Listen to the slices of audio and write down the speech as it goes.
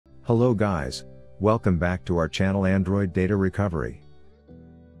Hello guys, welcome back to our channel Android Data Recovery.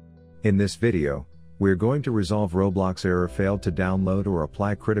 In this video, we're going to resolve Roblox error failed to download or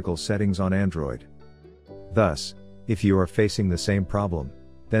apply critical settings on Android. Thus, if you are facing the same problem,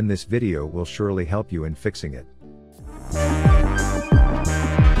 then this video will surely help you in fixing it.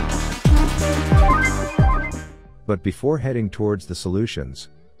 But before heading towards the solutions,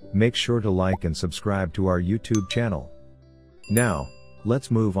 make sure to like and subscribe to our YouTube channel. Now,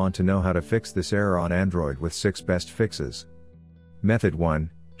 let's move on to know how to fix this error on Android with 6 best fixes. Method 1,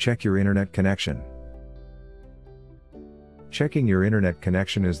 check your internet connection. Checking your internet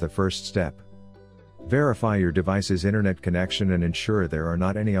connection is the first step. Verify your device's internet connection and ensure there are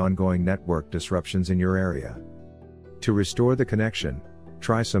not any ongoing network disruptions in your area. To restore the connection,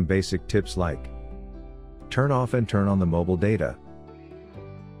 try some basic tips like: turn off and turn on the mobile data.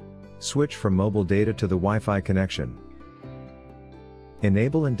 Switch from mobile data to the Wi-Fi connection.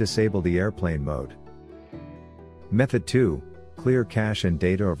 Enable and disable the airplane mode. Method 2, clear cache and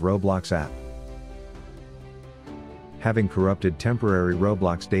data of Roblox app. Having corrupted temporary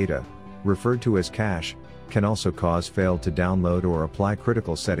Roblox data, referred to as cache, can also cause failed to download or apply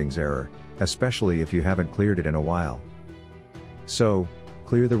critical settings error, especially if you haven't cleared it in a while. So,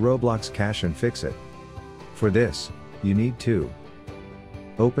 clear the Roblox cache and fix it. For this, you need to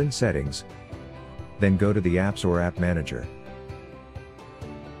open Settings, then go to the Apps or App Manager.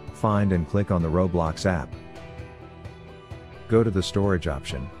 Find and click on the Roblox app. Go to the Storage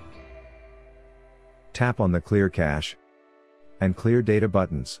option. Tap on the Clear Cache and Clear Data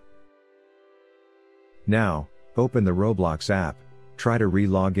buttons. Now, open the Roblox app, try to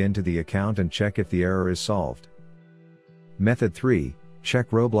re-log into the account and check if the error is solved. Method 3,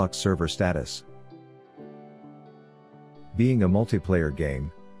 check Roblox server status. Being a multiplayer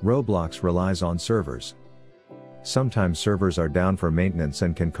game, Roblox relies on servers. Sometimes servers are down for maintenance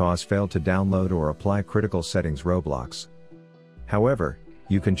and can cause fail to download or apply critical settings Roblox. However,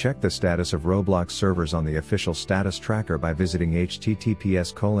 you can check the status of Roblox servers on the official status tracker by visiting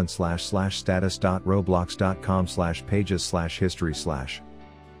https://status.roblox.com/pages/history/.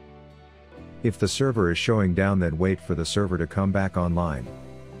 If the server is showing down, then wait for the server to come back online.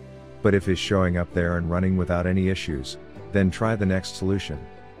 But if it's showing up there and running without any issues, then try the next solution.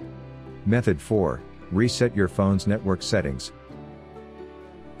 Method 4, reset your phone's network settings.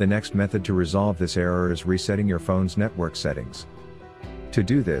 The next method to resolve this error is resetting your phone's network settings. To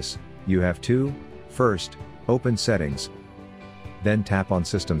do this, you have to, first, open Settings, then tap on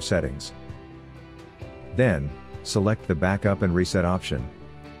System Settings. Then, select the Backup and Reset option.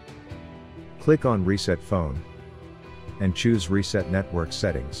 Click on Reset Phone, and choose Reset Network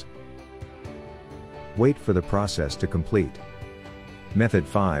Settings. Wait for the process to complete. Method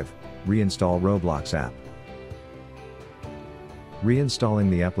 5, reinstall Roblox app.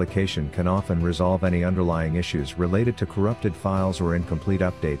 Reinstalling the application can often resolve any underlying issues related to corrupted files or incomplete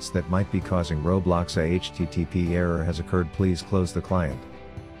updates that might be causing Roblox. A HTTP error has occurred. Please close the client.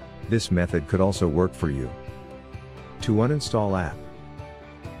 This method could also work for you. To uninstall app,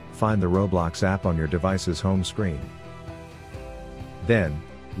 find the Roblox app on your device's home screen. Then,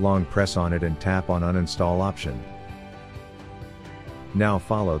 long press on it and tap on Uninstall option. Now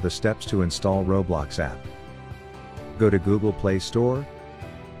follow the steps to install Roblox app. Go to Google Play Store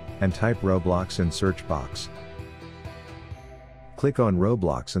and type Roblox in search box. Click on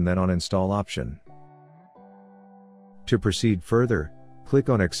Roblox and then on Install option. To proceed further, click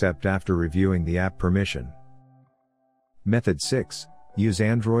on Accept after reviewing the app permission. Method 6, use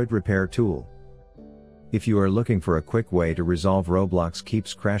Android Repair Tool. If you are looking for a quick way to resolve Roblox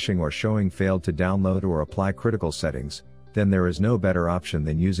keeps crashing or showing failed to download or apply critical settings, then there is no better option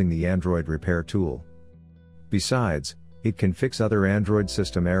than using the Android Repair Tool. Besides, it can fix other Android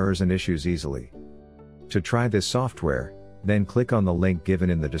system errors and issues easily. To try this software, then click on the link given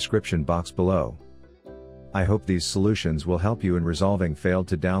in the description box below. I hope these solutions will help you in resolving failed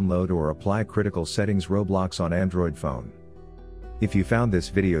to download or apply critical settings Roblox on Android phone. If you found this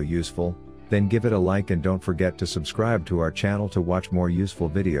video useful, then give it a like and don't forget to subscribe to our channel to watch more useful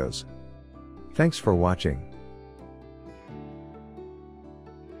videos. Thanks for watching.